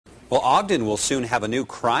Well, Ogden will soon have a new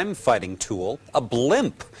crime-fighting tool, a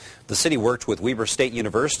blimp. The city worked with Weber State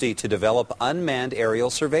University to develop unmanned aerial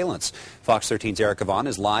surveillance. Fox 13's Erica Vaughn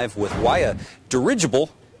is live with why a dirigible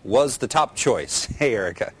was the top choice. Hey,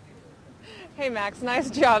 Erica. Hey, Max,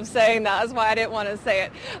 nice job saying that. That's why I didn't want to say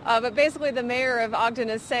it. But basically, the mayor of Ogden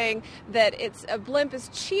is saying that a blimp is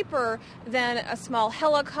cheaper than a small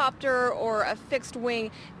helicopter or a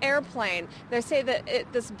fixed-wing airplane. They say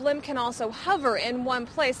that this blimp can also hover in one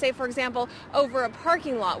place, say, for example, over a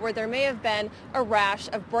parking lot where there may have been a rash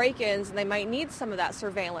of break-ins and they might need some of that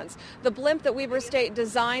surveillance. The blimp that Weber State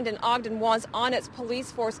designed and Ogden wants on its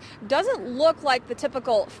police force doesn't look like the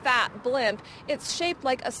typical fat blimp. It's shaped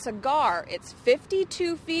like a cigar. It's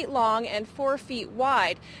 52 feet long and 4 feet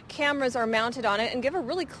wide. Cameras are mounted on it and give a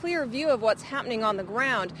really clear view of what's happening on the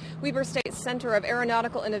ground. Weber State Center of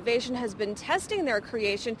Aeronautical Innovation has been testing their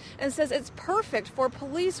creation and says it's perfect for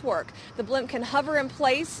police work. The blimp can hover in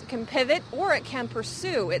place, can pivot, or it can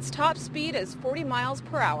pursue. Its top speed is 40 miles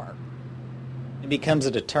per hour. It becomes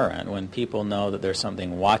a deterrent when people know that there's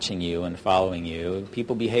something watching you and following you.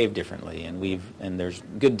 People behave differently, and there's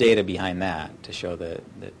good data behind that to show that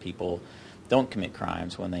people don't commit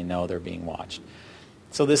crimes when they know they're being watched.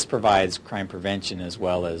 So this provides crime prevention as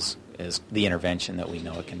well as the intervention that we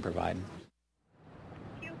know it can provide.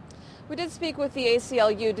 We did speak with the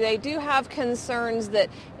ACLU. They do have concerns that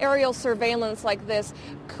aerial surveillance like this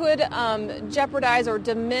could jeopardize or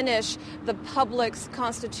diminish the public's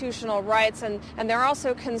constitutional rights, and they're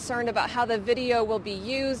also concerned about how the video will be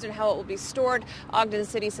used and how it will be stored. Ogden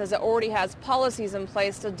City says it already has policies in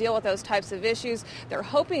place to deal with those types of issues. They're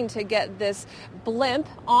hoping to get this blimp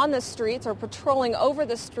on the streets or patrolling over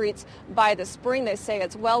the streets by the spring. They say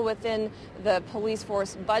it's well within the police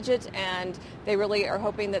force budget, and they really are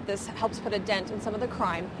hoping that this helps put a dent in some of the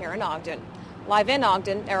crime here in Ogden. Live in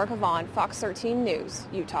Ogden, Erica Vaughn, Fox 13 News,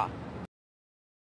 Utah.